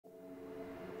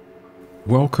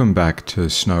Welcome back to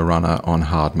SnowRunner on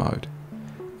hard mode.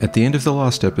 At the end of the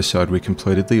last episode we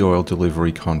completed the oil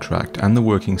delivery contract and the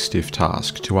working stiff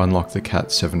task to unlock the Cat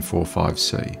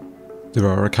 745C. There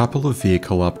are a couple of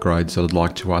vehicle upgrades that I'd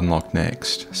like to unlock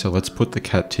next, so let's put the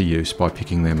Cat to use by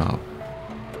picking them up.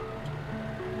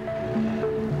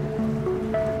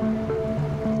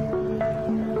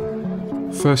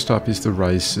 First up is the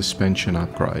raised suspension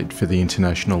upgrade for the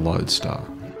International Loadstar.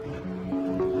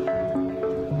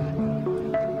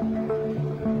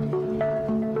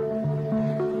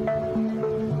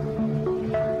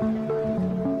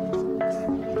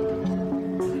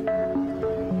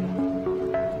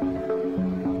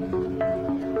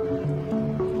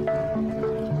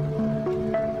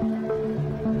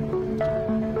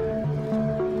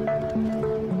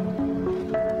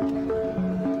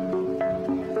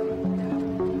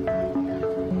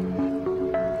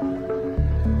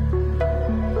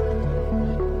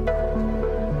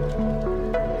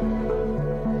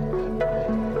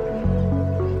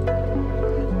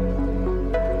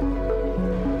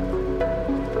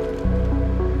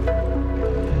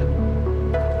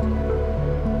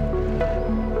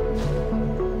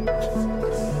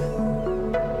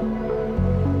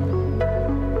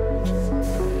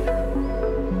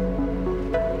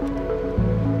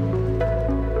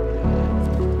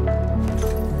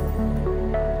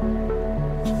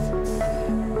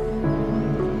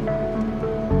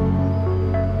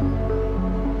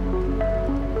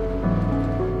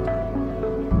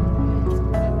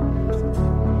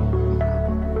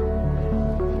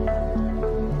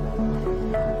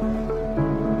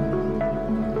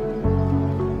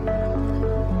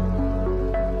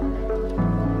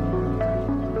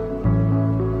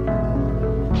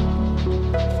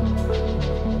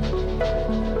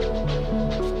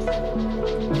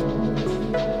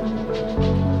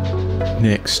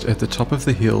 Next, at the top of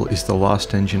the hill is the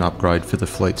last engine upgrade for the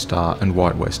Fleet Star and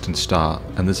White Western Star,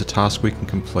 and there's a task we can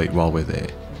complete while we're there.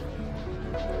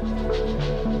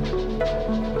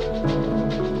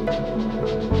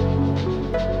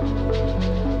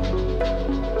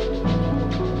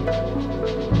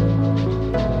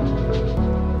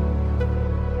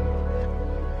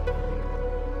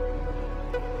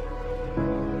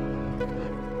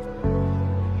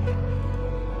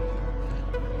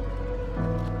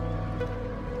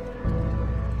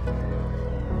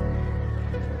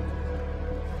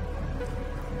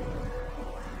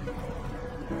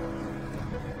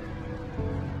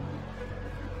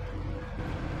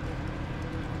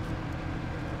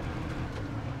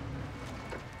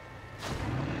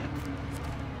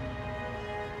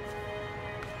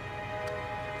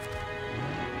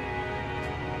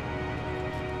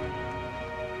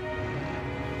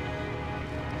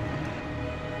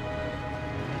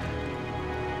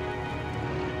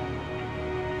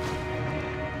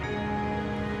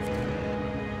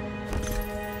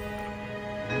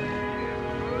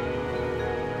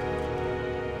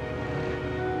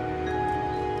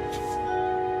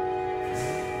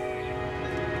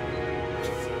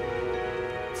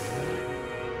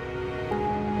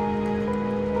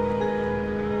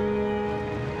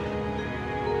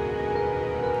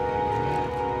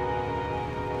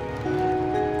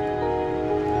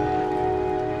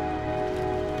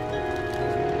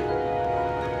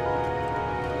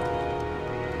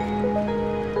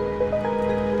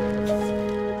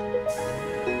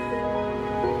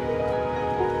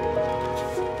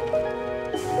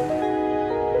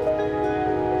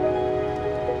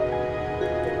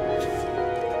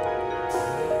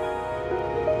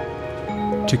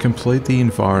 To complete the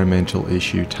environmental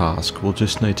issue task, we'll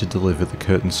just need to deliver the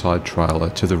curtainside trailer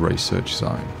to the research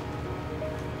zone.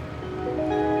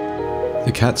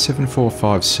 The Cat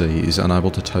 745C is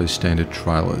unable to tow standard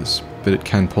trailers, but it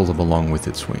can pull them along with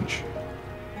its winch.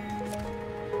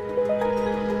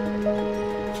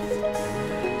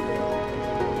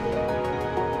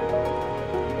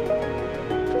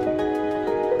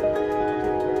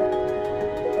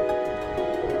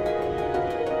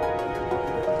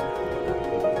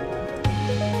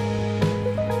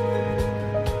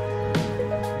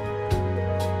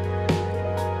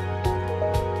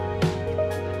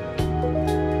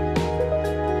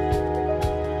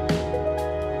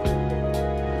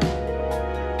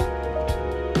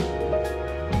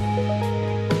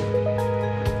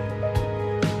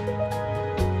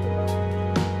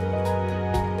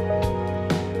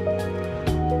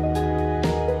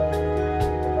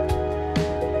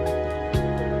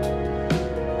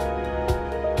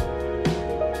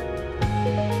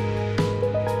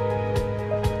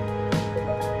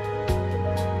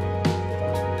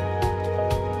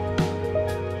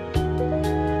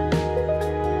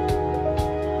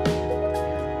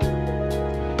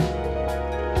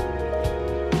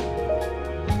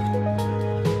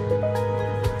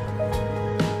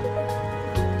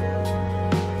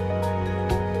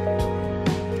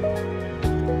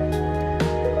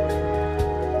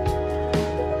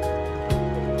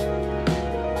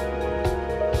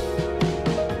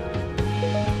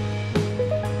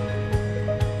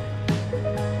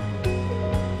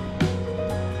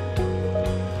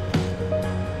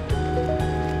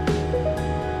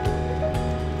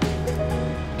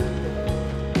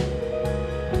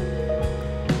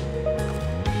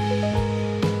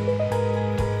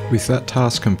 With that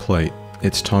task complete,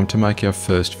 it's time to make our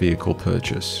first vehicle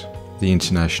purchase, the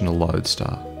International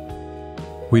Loadstar.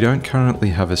 We don't currently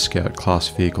have a Scout class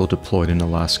vehicle deployed in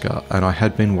Alaska, and I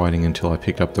had been waiting until I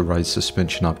picked up the raised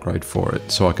suspension upgrade for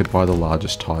it so I could buy the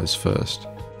largest tyres first.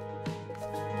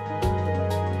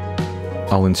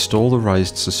 I'll install the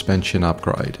raised suspension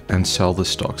upgrade and sell the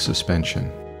stock suspension.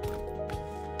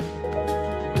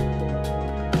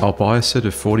 I'll buy a set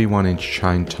of 41-inch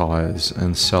chain tyres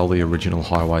and sell the original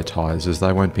highway tyres as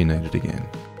they won't be needed again.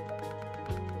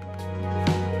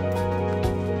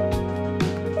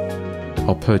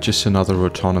 I'll purchase another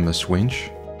autonomous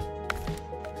winch.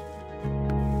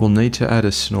 We'll need to add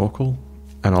a snorkel,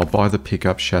 and I'll buy the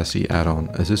pickup chassis add-on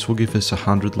as this will give us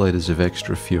 100 litres of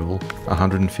extra fuel,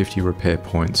 150 repair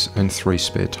points and 3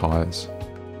 spare tyres.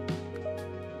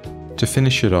 To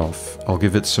finish it off, I'll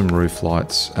give it some roof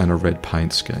lights and a red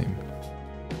paint scheme.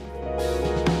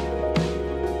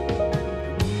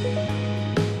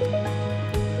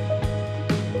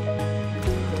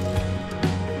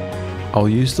 I'll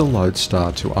use the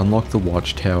Loadstar to unlock the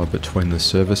watchtower between the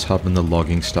service hub and the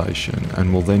logging station,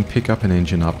 and will then pick up an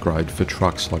engine upgrade for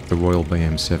trucks like the Royal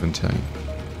BM17.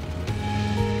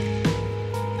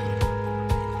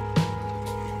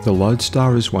 The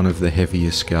Loadstar is one of the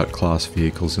heaviest Scout class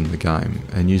vehicles in the game,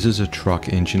 and uses a truck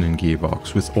engine and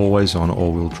gearbox with always on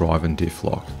all-wheel drive and diff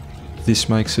lock. This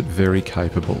makes it very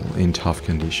capable in tough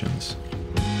conditions.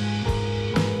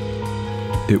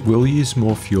 It will use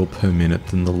more fuel per minute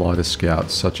than the lighter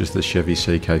Scouts such as the Chevy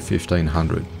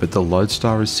CK1500, but the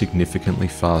Loadstar is significantly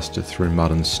faster through mud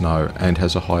and snow and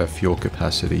has a higher fuel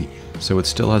capacity, so it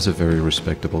still has a very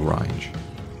respectable range.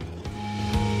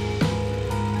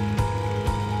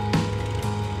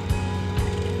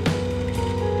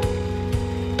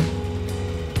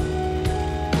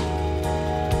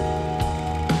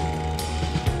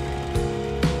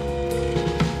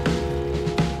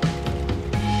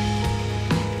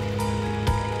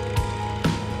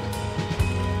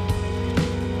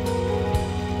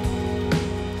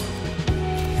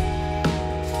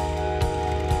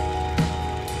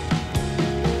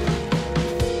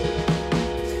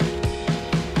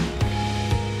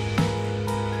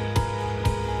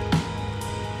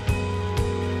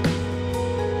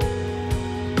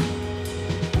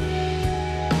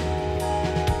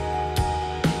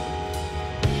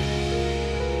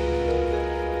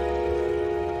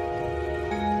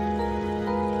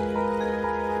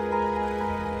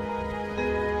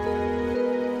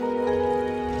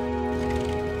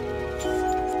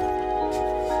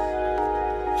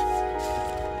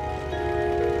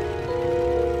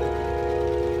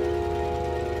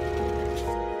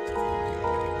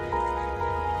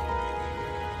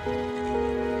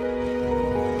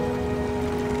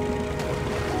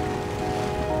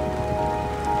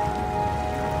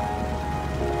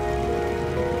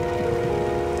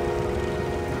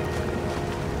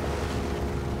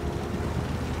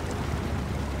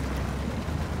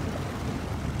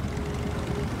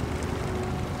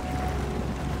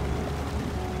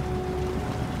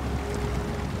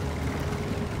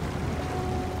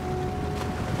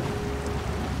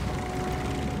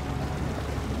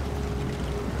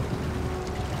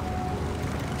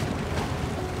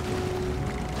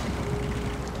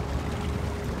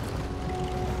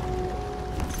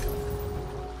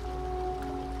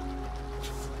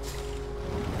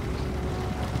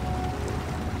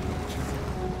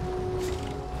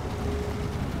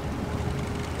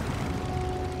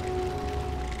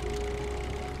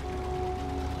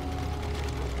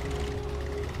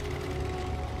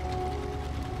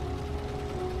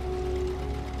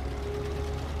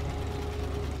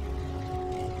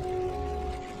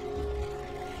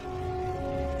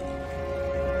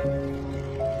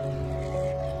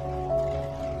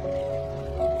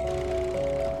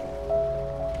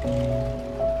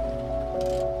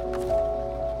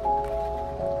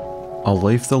 I'll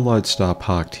leave the Loadstar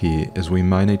parked here as we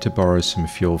may need to borrow some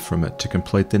fuel from it to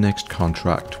complete the next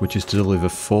contract, which is to deliver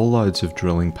 4 loads of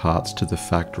drilling parts to the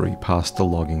factory past the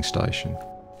logging station.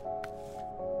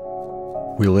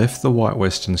 We left the White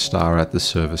Western Star at the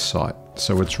service site,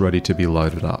 so it's ready to be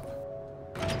loaded up.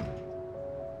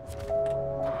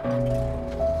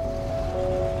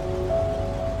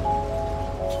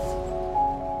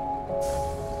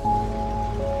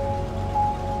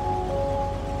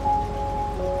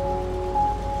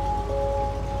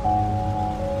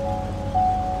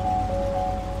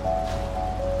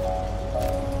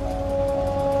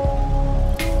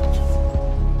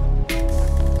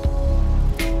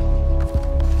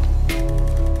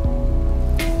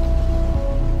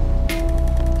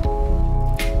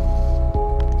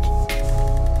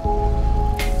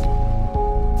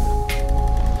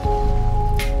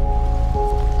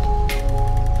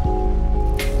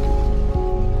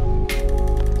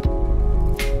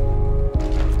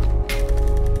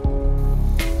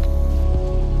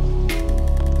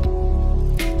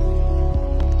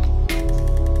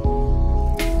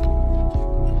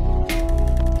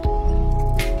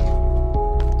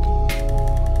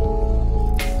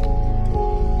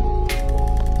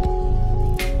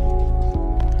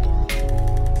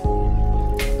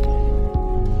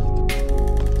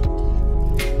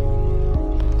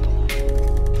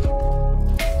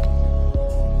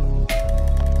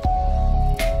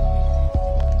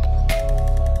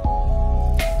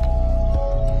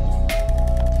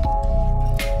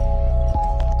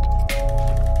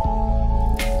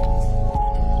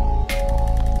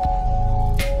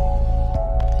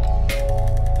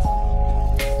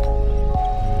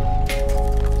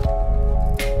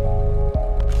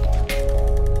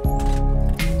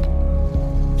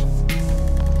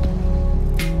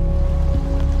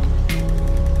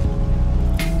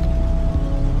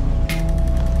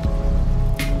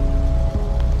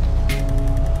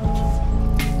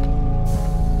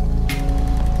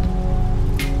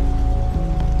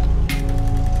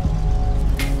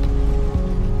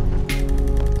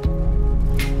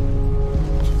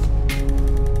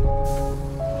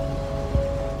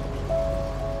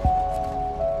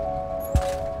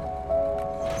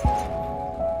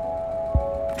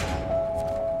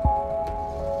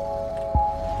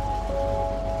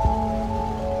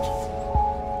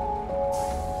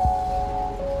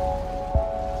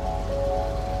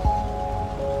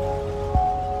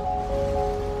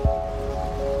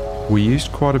 We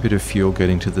used quite a bit of fuel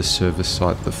getting to the service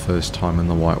site the first time in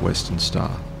the White Western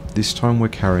Star. This time we're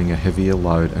carrying a heavier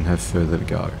load and have further to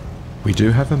go. We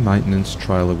do have a maintenance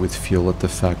trailer with fuel at the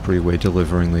factory we're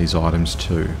delivering these items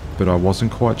to, but I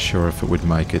wasn't quite sure if it would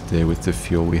make it there with the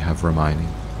fuel we have remaining.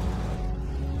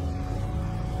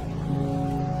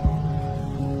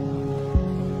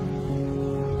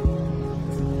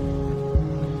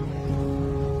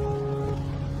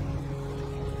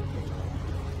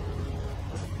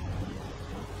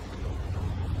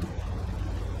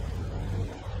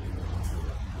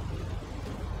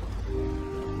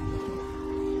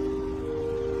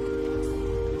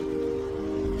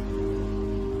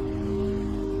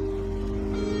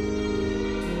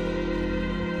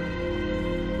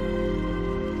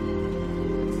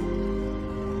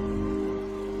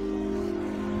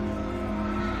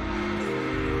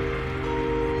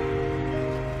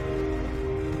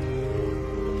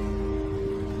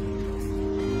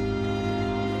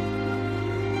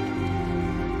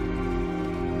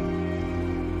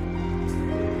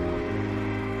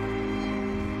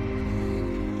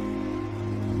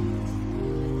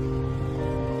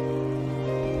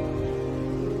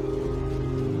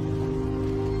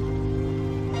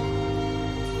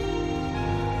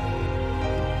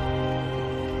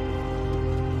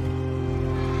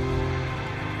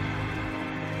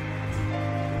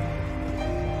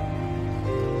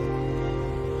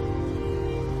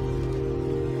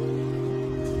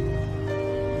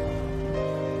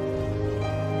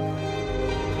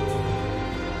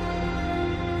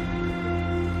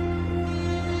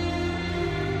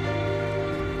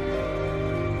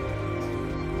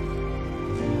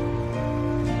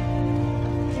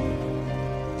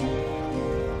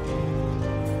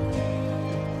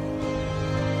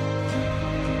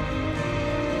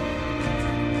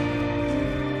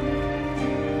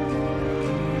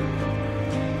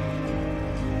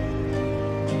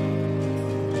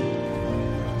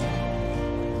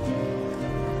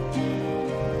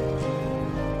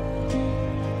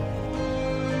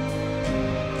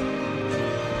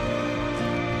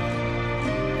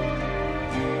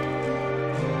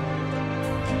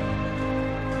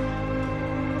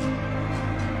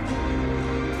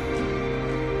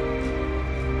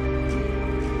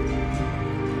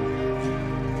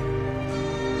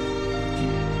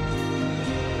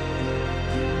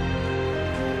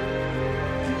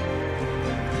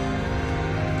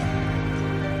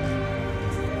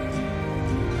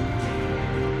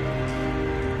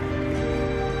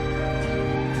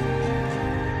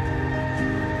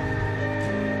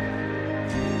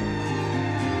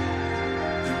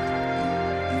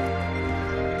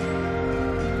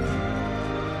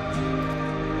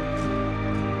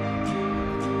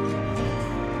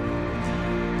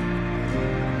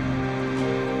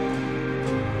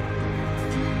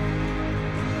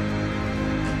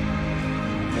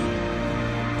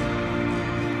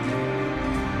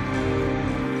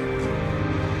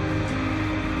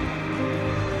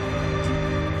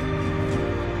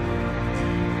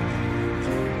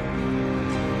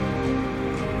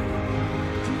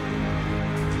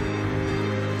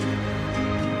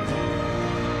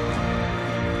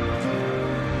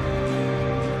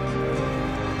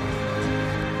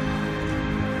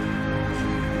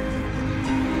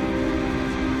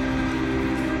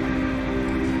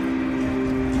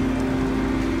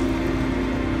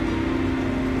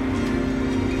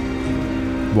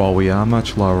 While we are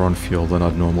much lower on fuel than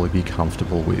I'd normally be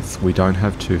comfortable with, we don't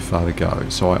have too far to go,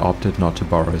 so I opted not to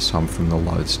borrow some from the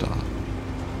Loadstar.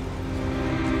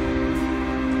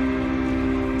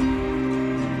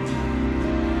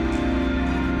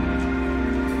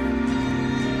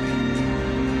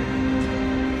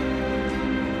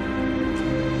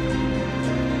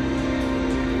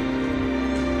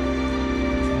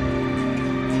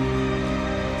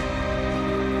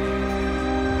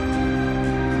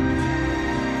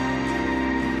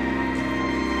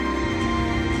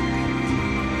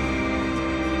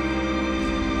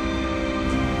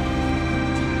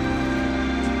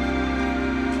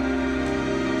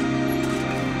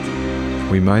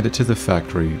 We made it to the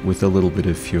factory with a little bit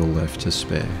of fuel left to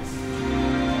spare.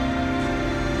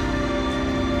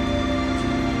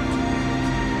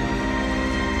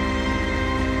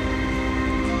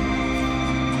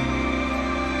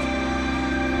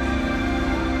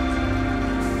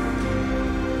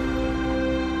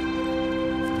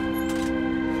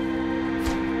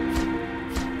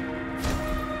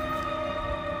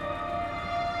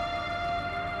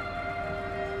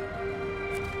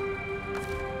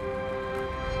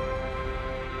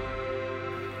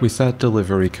 With that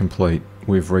delivery complete,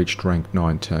 we've reached rank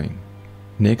 19.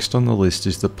 Next on the list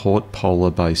is the Port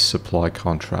Polar base supply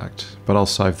contract, but I'll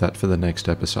save that for the next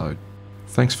episode.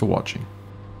 Thanks for watching.